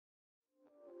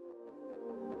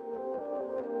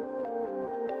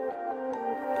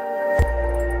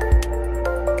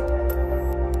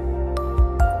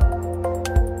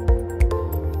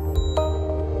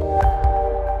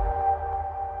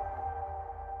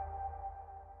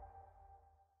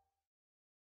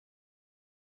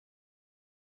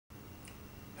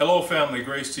Hello family,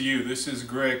 grace to you. This is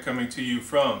Greg coming to you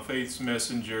from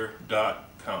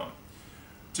FaithsMessenger.com.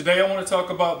 Today I want to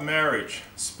talk about marriage,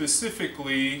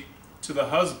 specifically to the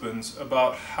husbands,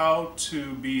 about how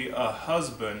to be a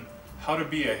husband, how to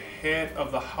be a head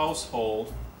of the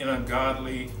household in a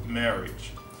godly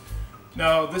marriage.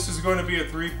 Now this is going to be a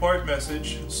three-part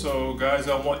message, so guys,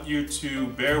 I want you to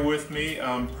bear with me.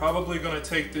 I'm probably going to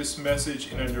take this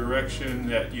message in a direction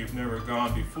that you've never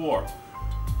gone before.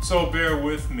 So bear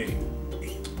with me.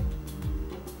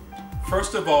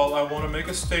 First of all, I want to make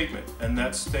a statement, and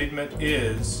that statement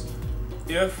is,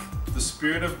 if the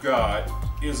Spirit of God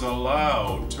is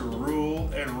allowed to rule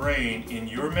and reign in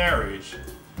your marriage,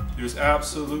 there's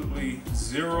absolutely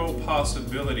zero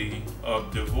possibility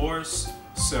of divorce,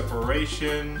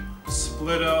 separation,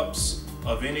 split-ups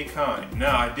of any kind.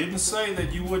 Now, I didn't say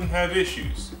that you wouldn't have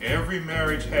issues. Every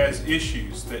marriage has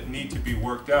issues that need to be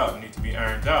worked out, need to be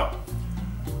ironed out.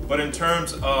 But in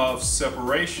terms of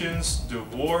separations,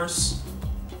 divorce,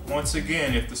 once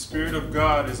again, if the Spirit of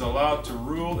God is allowed to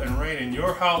rule and reign in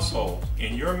your household,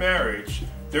 in your marriage,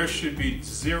 there should be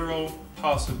zero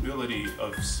possibility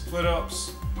of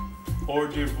split-ups or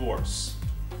divorce.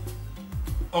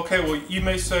 Okay, well, you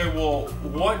may say, well,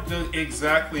 what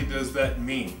exactly does that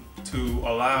mean, to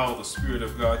allow the Spirit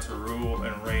of God to rule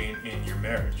and reign in your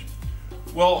marriage?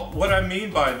 Well, what I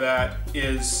mean by that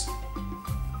is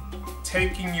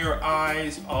taking your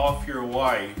eyes off your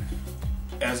wife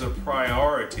as a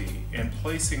priority and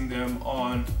placing them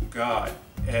on God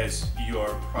as your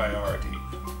priority.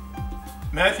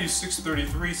 Matthew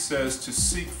 6:33 says to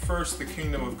seek first the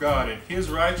kingdom of God and His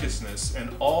righteousness,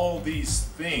 and all these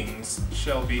things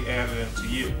shall be added unto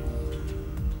you.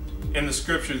 In the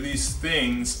scripture, these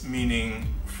things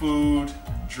meaning food,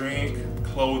 drink,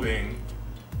 clothing,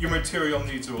 your material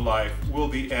needs of life will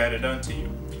be added unto you.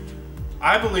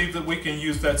 I believe that we can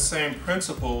use that same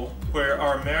principle where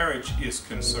our marriage is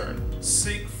concerned.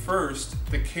 Seek first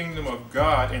the kingdom of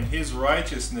God and His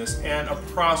righteousness, and a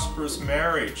prosperous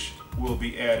marriage will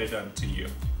be added unto you.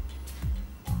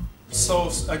 So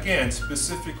again,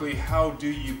 specifically, how do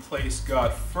you place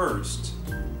God first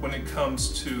when it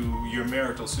comes to your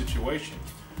marital situation?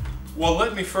 Well,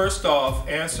 let me first off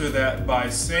answer that by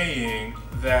saying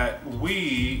that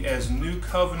we as New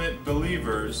Covenant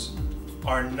believers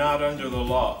are not under the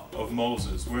law of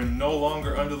Moses. We're no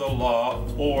longer under the law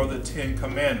or the 10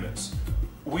 Commandments.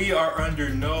 We are under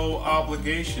no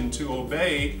obligation to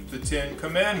obey the 10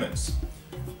 Commandments.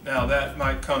 Now that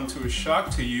might come to a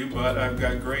shock to you, but I've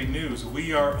got great news.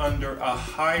 We are under a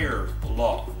higher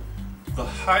law. The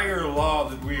higher law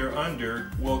that we are under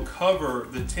will cover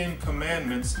the 10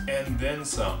 Commandments and then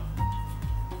some.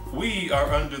 We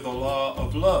are under the law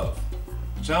of love.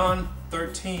 John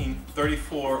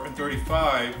 13:34 and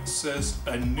 35 says,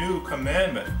 a new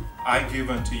commandment I give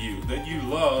unto you, that you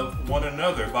love one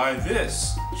another. By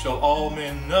this shall all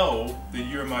men know that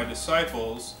you're my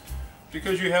disciples,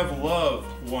 because you have love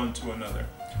one to another.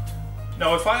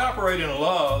 Now, if I operate in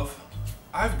love,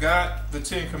 I've got the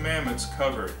 10 Commandments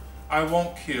covered. I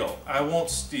won't kill, I won't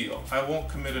steal, I won't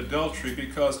commit adultery,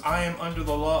 because I am under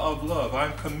the law of love.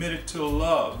 I'm committed to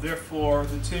love. Therefore,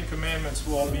 the 10 Commandments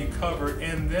will be covered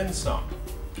and then some.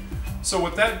 So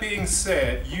with that being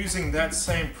said, using that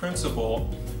same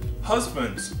principle,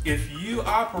 husbands, if you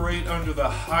operate under the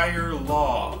higher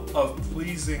law of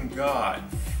pleasing God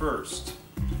first,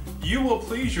 you will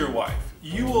please your wife.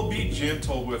 You will be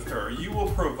gentle with her. You will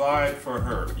provide for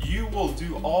her. You will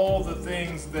do all the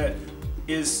things that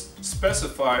is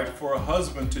specified for a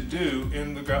husband to do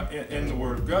in the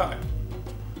Word of God.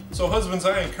 So husbands,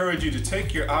 I encourage you to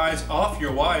take your eyes off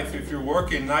your wife. If you're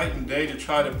working night and day to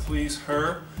try to please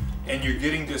her and you're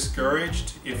getting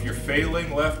discouraged, if you're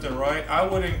failing left and right, I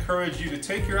would encourage you to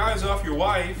take your eyes off your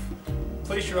wife,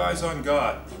 place your eyes on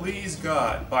God. Please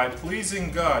God. By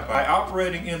pleasing God, by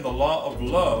operating in the law of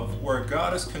love, where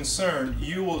God is concerned,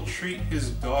 you will treat His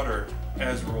daughter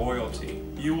as royalty.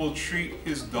 You will treat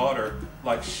His daughter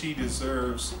like she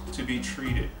deserves to be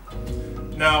treated.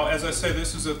 Now, as I say,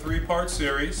 this is a three-part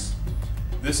series.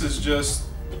 This is just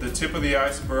the tip of the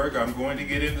iceberg. I'm going to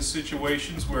get into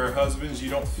situations where husbands, you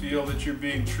don't feel that you're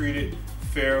being treated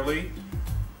fairly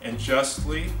and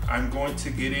justly. I'm going to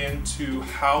get into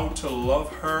how to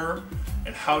love her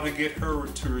and how to get her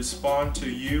to respond to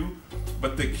you.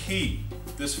 But the key,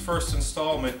 this first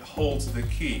installment holds the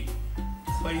key.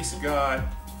 Place God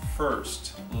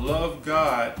first. Love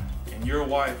God, and your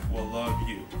wife will love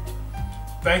you.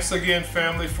 Thanks again,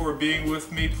 family, for being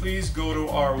with me. Please go to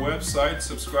our website,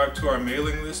 subscribe to our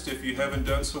mailing list if you haven't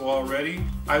done so already.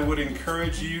 I would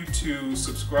encourage you to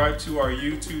subscribe to our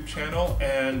YouTube channel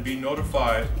and be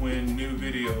notified when new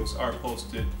videos are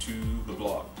posted to the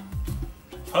blog.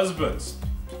 Husbands,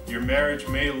 your marriage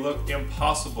may look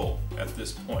impossible at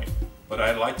this point, but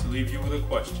I'd like to leave you with a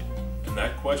question. And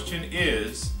that question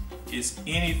is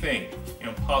anything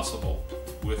impossible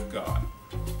with God?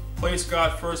 Place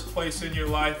God first place in your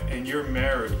life and your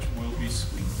marriage will be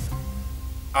sweet.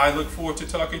 I look forward to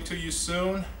talking to you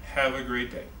soon. Have a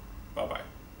great day. Bye-bye.